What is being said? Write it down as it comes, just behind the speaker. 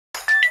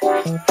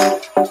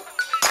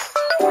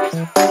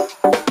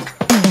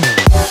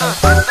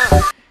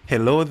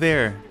Hello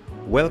there,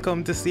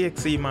 welcome to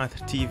CXC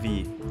Math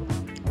TV.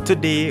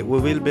 Today we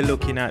will be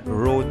looking at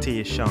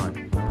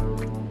rotation.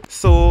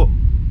 So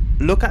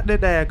look at the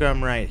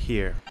diagram right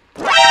here.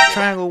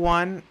 Triangle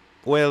 1,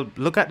 well,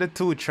 look at the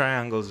two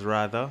triangles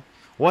rather.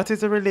 What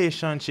is the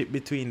relationship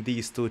between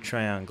these two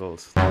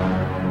triangles?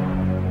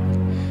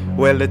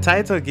 Well, the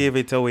title gave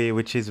it away,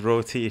 which is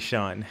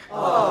rotation.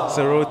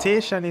 So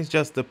rotation is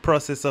just the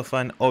process of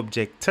an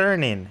object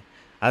turning.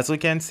 As we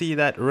can see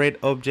that red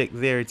object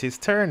there, it is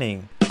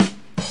turning.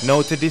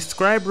 Now to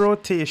describe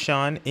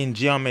rotation in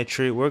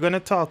geometry, we're going to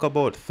talk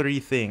about three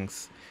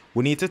things.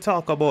 We need to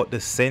talk about the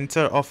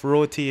center of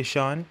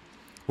rotation.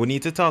 We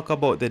need to talk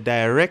about the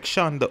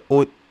direction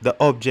the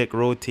object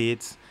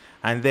rotates.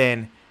 And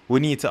then we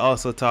need to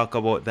also talk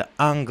about the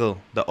angle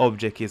the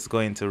object is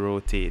going to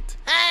rotate.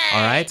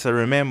 Alright, so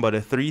remember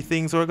the three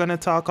things we're going to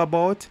talk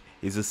about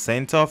is the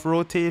center of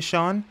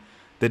rotation,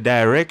 the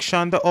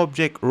direction the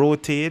object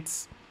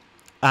rotates,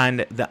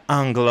 and the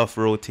angle of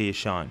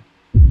rotation.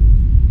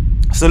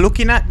 So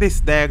looking at this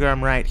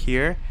diagram right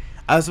here,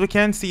 as we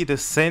can see the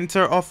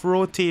center of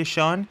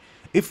rotation,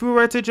 if we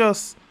were to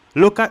just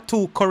look at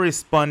two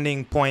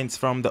corresponding points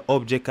from the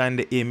object and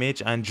the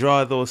image and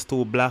draw those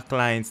two black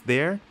lines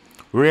there,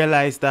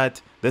 realize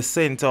that the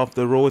center of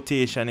the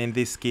rotation in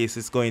this case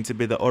is going to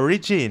be the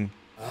origin.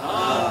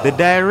 The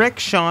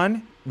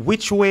direction,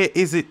 which way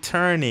is it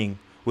turning?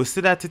 We see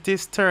that it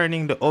is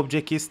turning, the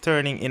object is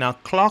turning in a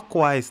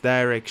clockwise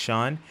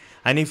direction,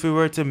 and if we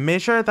were to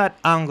measure that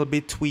angle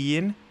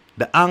between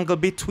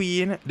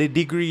the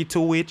degree to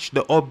which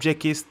the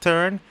object is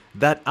turned,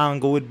 that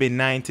angle would be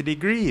 90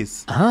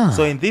 degrees.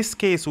 So in this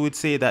case, we would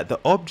say that the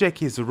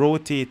object is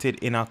rotated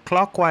in a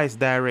clockwise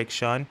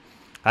direction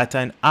at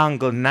an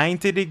angle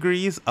 90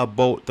 degrees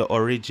about the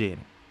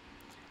origin.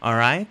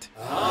 Alright?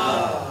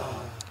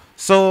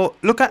 So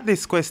look at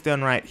this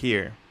question right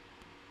here.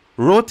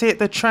 Rotate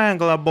the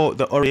triangle about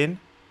the origin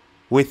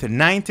with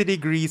 90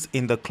 degrees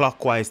in the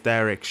clockwise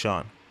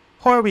direction.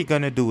 How are we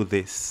going to do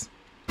this?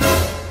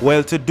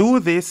 Well, to do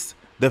this,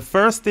 the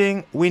first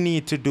thing we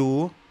need to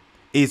do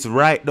is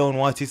write down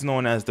what is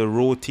known as the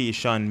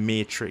rotation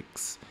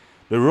matrix.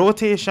 The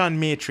rotation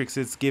matrix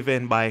is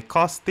given by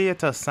cos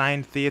theta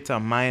sine theta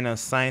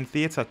minus sine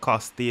theta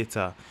cos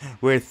theta,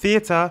 where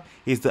theta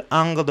is the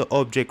angle the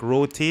object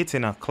rotates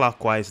in a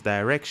clockwise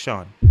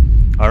direction.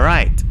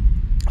 Alright,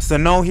 so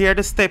now here are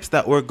the steps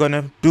that we're going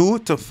to do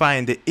to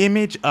find the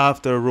image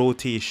after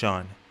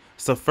rotation.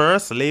 So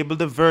first, label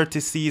the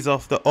vertices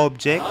of the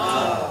object.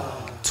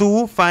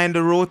 2. Find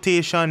the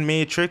rotation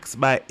matrix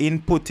by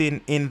inputting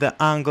in the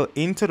angle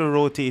into the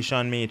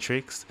rotation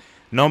matrix.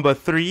 Number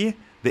 3,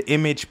 the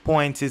image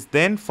point is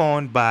then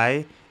found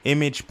by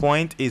image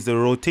point is the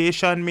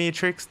rotation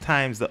matrix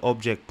times the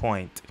object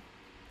point.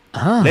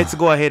 Let's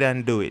go ahead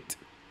and do it.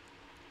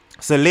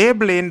 So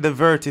labeling the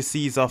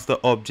vertices of the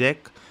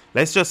object,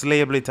 let's just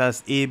label it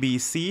as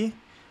ABC.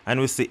 And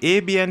we see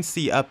A, B, and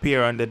C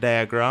appear on the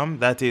diagram.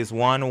 That is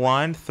 1,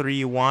 1,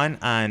 3, 1,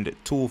 and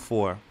 2,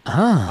 4.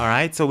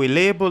 Alright, so we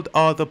labeled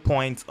all the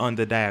points on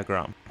the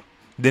diagram.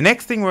 The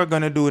next thing we're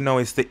going to do now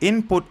is to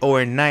input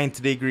our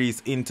 90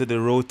 degrees into the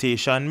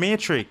rotation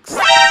matrix.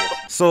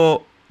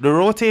 So the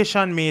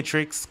rotation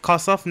matrix,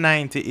 cos of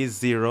 90 is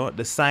 0,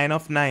 the sine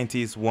of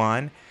 90 is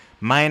 1,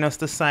 minus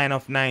the sine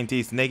of 90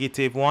 is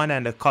negative 1,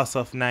 and the cos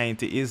of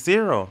 90 is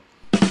 0.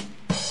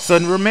 So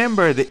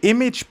remember the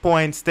image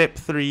point, step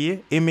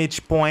 3,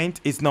 image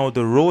point is now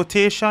the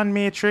rotation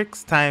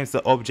matrix times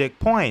the object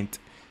point.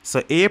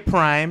 So A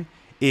prime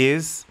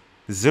is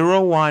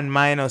 0, 1,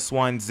 minus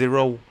 1,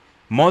 0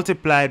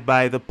 multiplied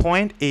by the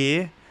point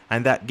A,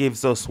 and that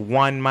gives us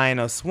 1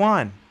 minus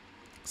 1.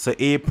 So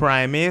A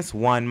prime is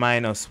 1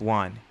 minus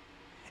 1.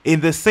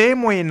 In the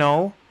same way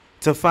now,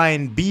 to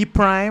find B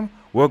prime,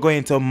 we're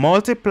going to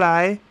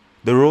multiply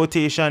the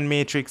rotation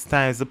matrix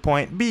times the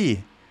point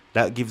B.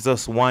 That gives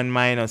us 1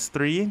 minus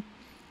 3.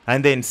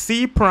 And then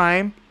C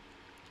prime,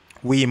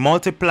 we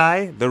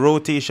multiply the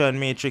rotation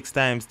matrix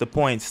times the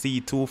point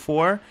C2,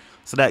 4.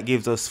 So that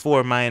gives us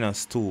 4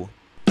 minus 2.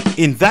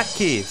 In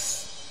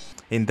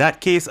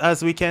that case,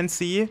 as we can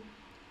see,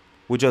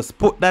 we just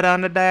put that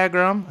on the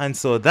diagram. And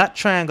so that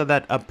triangle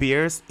that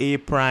appears, A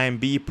prime,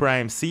 B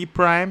prime, C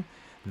prime,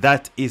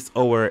 that is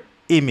our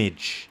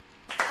image.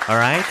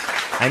 Alright?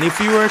 And if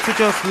you were to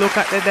just look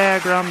at the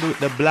diagram with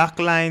the black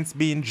lines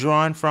being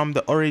drawn from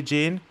the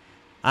origin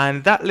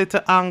and that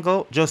little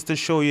angle, just to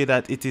show you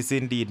that it is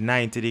indeed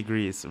 90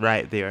 degrees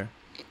right there.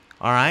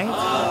 Alright?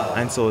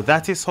 And so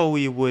that is how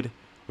we would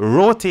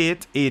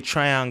rotate a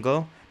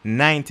triangle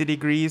 90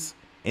 degrees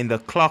in the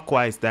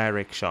clockwise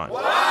direction.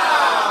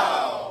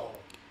 Wow!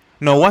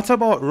 Now what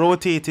about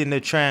rotating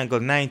the triangle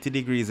 90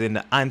 degrees in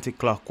the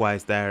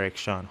anti-clockwise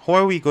direction? How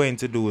are we going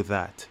to do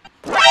that?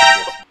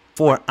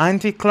 For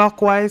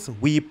anti-clockwise,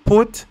 we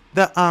put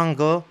the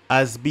angle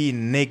as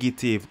being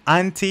negative,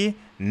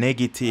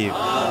 anti-negative.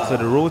 So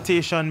the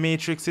rotation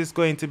matrix is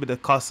going to be the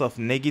cos of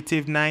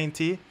negative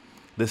 90,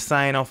 the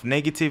sine of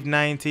negative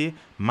 90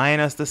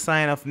 minus the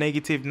sine of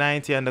negative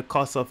 90 and the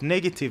cos of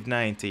negative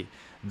 90.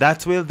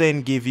 That will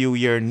then give you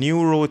your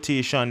new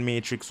rotation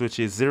matrix, which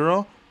is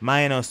 0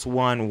 minus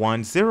 1,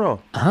 1,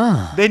 0.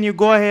 Then you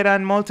go ahead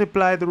and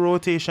multiply the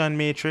rotation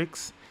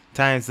matrix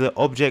times the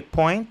object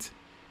point.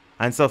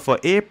 And so for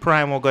A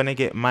prime, we're going to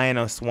get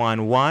minus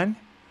 1, 1.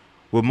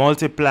 We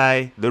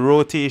multiply the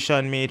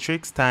rotation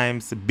matrix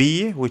times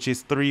B, which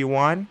is 3,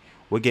 1.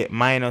 We get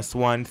minus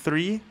 1,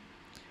 3.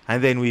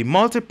 And then we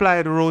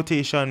multiply the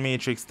rotation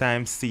matrix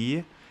times C,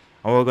 and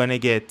we're going to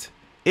get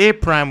A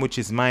prime, which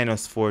is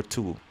minus 4,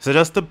 2. So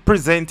just to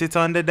present it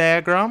on the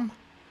diagram,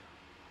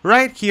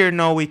 right here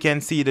now we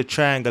can see the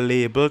triangle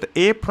labeled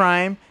A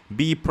prime,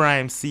 B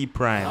prime, C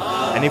prime.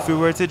 And if we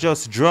were to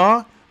just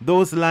draw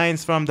those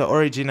lines from the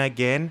origin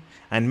again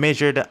and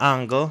measure the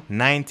angle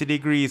 90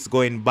 degrees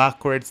going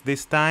backwards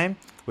this time,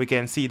 we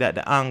can see that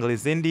the angle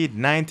is indeed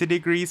 90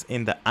 degrees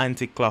in the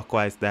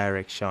anti-clockwise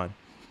direction.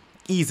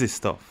 Easy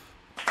stuff.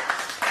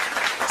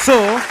 So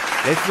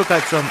let's look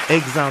at some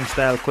exam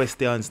style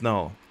questions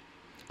now.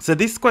 So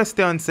this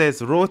question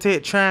says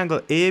rotate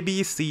triangle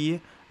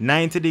ABC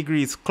 90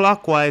 degrees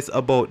clockwise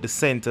about the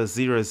center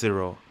 0,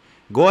 0.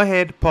 Go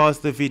ahead, pause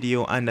the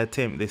video and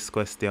attempt this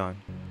question.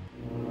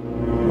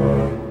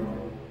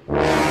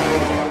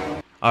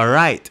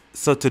 Alright,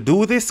 so to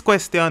do this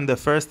question, the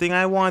first thing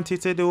I want you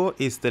to do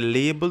is to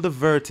label the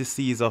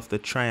vertices of the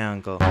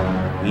triangle.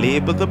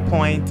 Label the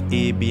point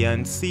A, B,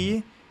 and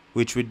C,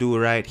 which we do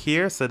right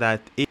here. So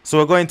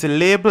we're going to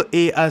label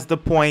A as the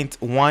point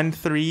 1,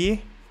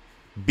 3,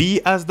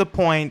 B as the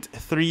point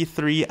 3,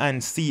 3,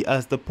 and C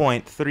as the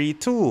point 3,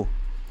 2.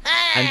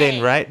 And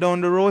then write down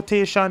the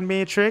rotation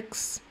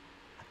matrix.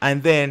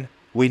 And then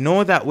we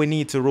know that we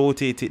need to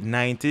rotate it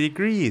 90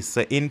 degrees.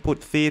 So input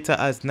theta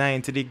as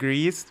 90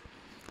 degrees.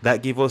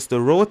 That gives us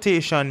the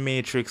rotation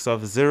matrix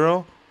of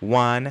 0,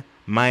 1,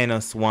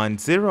 minus 1,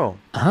 0.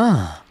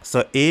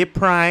 So A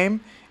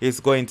prime is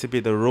going to be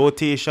the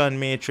rotation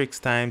matrix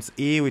times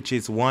A, which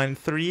is 1,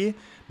 3.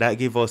 That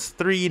gives us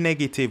 3,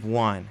 negative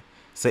 1.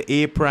 So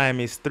A prime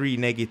is 3,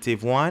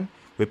 negative 1.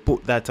 We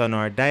put that on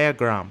our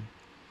diagram.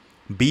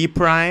 B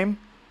prime,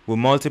 we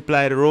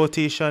multiply the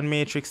rotation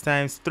matrix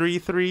times 3,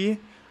 3.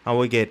 And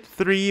we get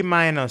 3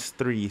 minus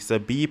 3. So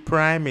B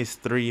prime is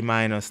 3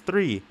 minus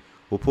 3.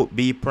 We'll put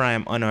B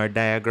prime on our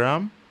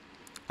diagram.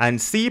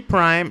 And C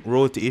prime,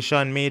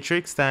 rotation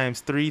matrix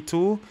times 3,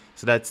 2.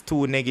 So that's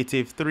 2,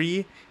 negative 3.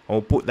 And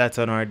we'll put that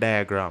on our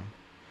diagram.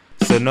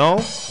 So now,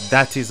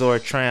 that is our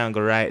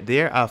triangle right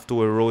there after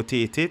we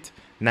rotate it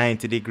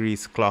 90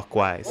 degrees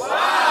clockwise.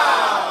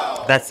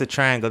 Wow! That's the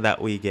triangle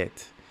that we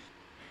get.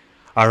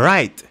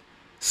 Alright,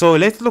 so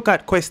let's look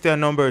at question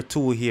number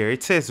 2 here.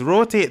 It says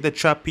rotate the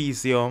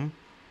trapezium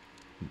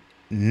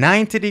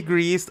 90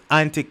 degrees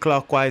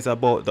anti-clockwise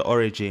about the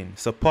origin.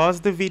 So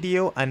pause the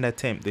video and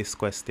attempt this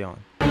question.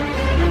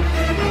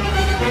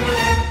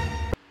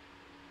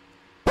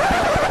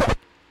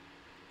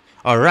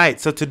 Alright,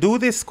 so to do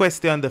this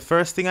question, the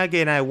first thing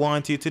again I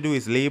want you to do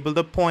is label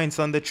the points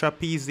on the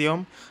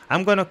trapezium.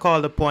 I'm going to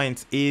call the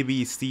points A,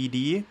 B, C,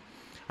 D.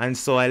 And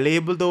so I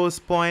label those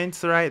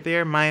points right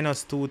there,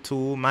 minus 2,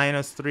 2,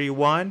 minus 3,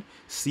 1,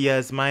 C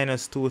as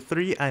minus 2,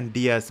 3, and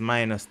D as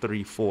minus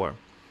 3, 4.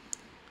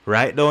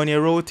 Write down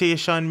your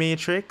rotation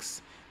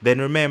matrix. Then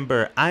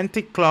remember,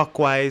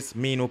 anti-clockwise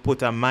mean we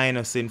put a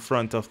minus in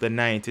front of the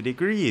 90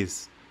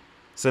 degrees.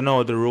 So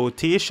now the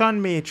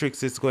rotation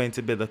matrix is going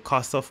to be the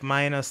cos of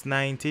minus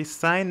 90,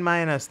 sine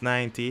minus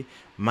 90,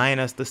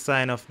 minus the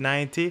sine of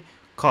 90,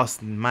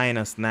 cos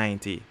minus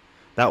 90.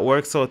 That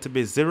works out to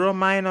be 0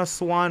 minus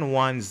 1,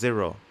 1,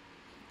 0.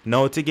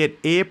 Now to get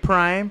A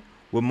prime,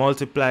 we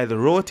multiply the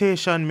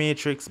rotation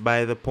matrix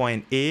by the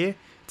point A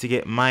to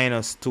get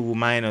minus 2,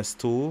 minus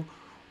 2.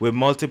 We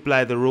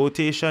multiply the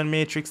rotation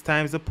matrix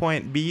times the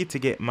point B to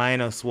get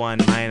minus 1,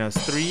 minus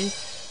 3.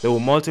 Then we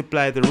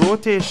multiply the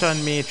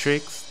rotation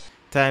matrix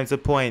times the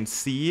point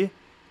C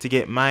to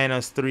get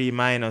minus 3,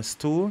 minus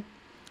 2.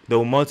 Then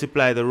we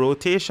multiply the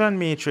rotation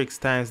matrix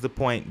times the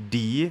point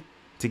D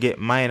to get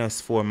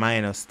minus 4,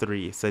 minus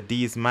 3. So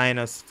D is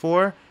minus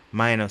 4,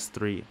 minus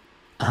 3.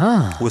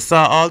 We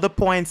saw all the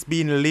points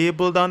being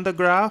labeled on the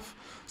graph.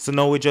 So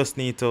now we just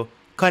need to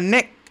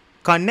connect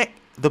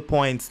the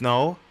points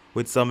now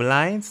with some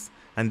lines,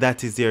 and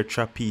that is your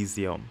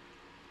trapezium.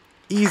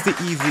 Easy,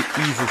 easy,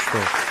 easy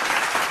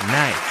stuff.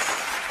 Nice.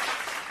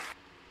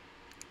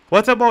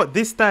 What about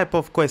this type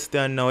of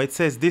question now? It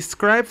says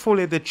describe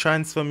fully the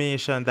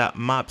transformation that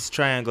maps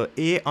triangle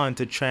A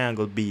onto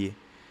triangle B.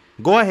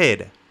 Go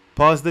ahead,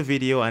 pause the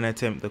video and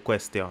attempt the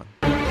question.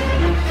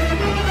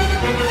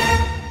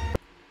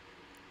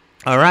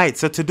 Alright,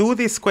 so to do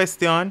this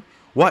question,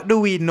 what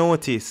do we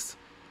notice?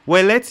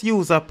 Well, let's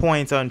use a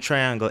point on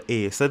triangle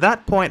A. So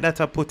that point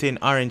that I put in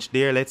orange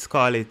there, let's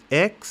call it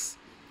X,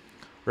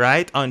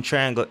 right, on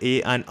triangle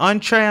A. And on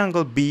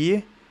triangle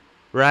B,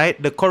 right,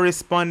 the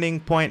corresponding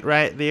point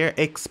right there,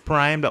 X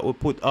prime, that we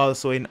put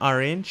also in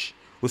orange.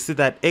 We see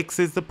that X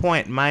is the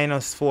point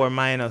minus 4,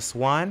 minus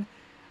 1.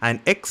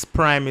 And X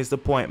prime is the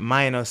point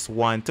minus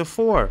 1 to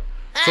 4.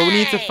 So we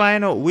need to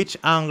find out which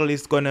angle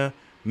is going to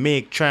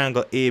make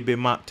triangle AB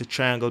map to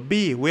triangle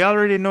B. We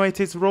already know it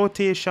is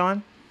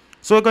rotation.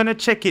 So we're going to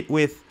check it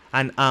with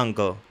an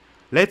angle.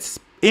 Let's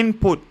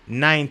input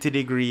 90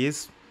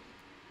 degrees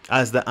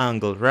as the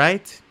angle,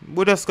 right?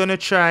 We're just going to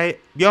try,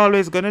 you're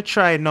always going to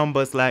try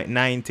numbers like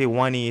 90,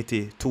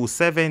 180,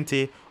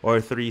 270,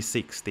 or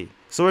 360.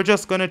 So we're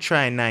just going to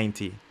try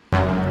 90.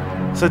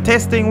 So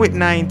testing with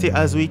 90,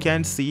 as we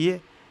can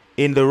see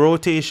in the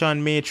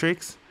rotation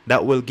matrix,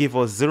 that will give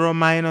us 0,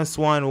 minus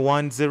 1,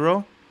 1,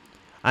 0.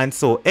 And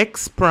so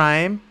x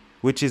prime,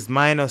 which is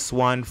minus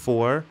 1,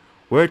 4,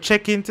 we're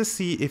checking to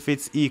see if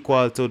it's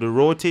equal to the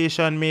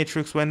rotation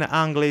matrix when the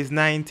angle is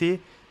 90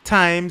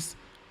 times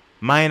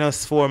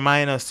minus 4,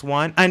 minus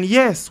 1. And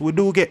yes, we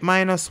do get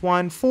minus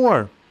 1,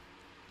 4.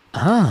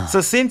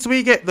 So since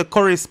we get the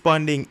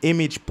corresponding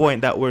image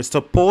point that we're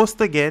supposed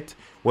to get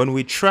when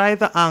we try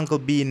the angle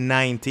being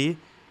 90,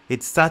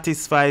 it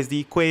satisfies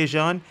the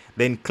equation,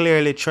 then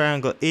clearly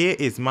triangle A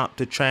is mapped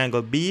to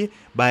triangle B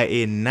by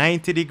a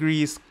 90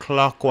 degrees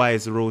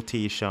clockwise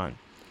rotation.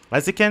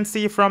 As you can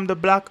see from the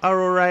black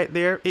arrow right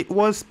there, it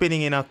was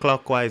spinning in a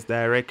clockwise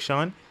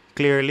direction,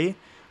 clearly,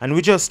 and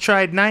we just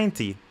tried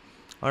 90.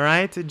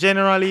 Alright,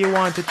 generally you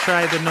want to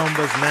try the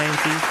numbers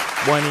 90,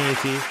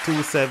 180,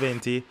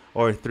 270,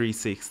 or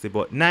 360,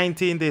 but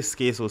 90 in this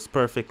case was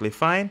perfectly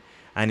fine,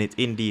 and it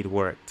indeed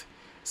worked.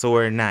 So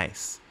we're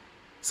nice.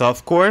 So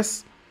of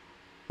course,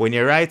 when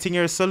you're writing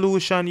your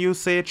solution, you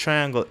say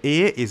triangle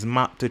A is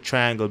mapped to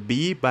triangle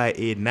B by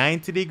a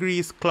 90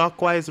 degrees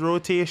clockwise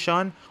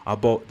rotation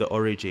about the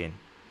origin.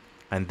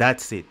 And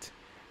that's it.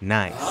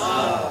 Nice.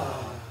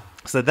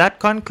 So that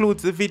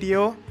concludes the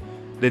video.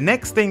 The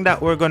next thing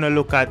that we're going to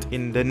look at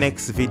in the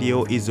next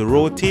video is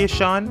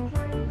rotation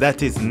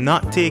that is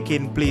not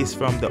taking place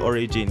from the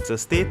origin. So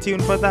stay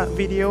tuned for that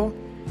video.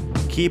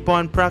 Keep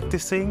on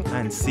practicing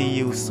and see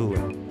you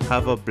soon.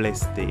 Have a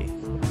blessed day.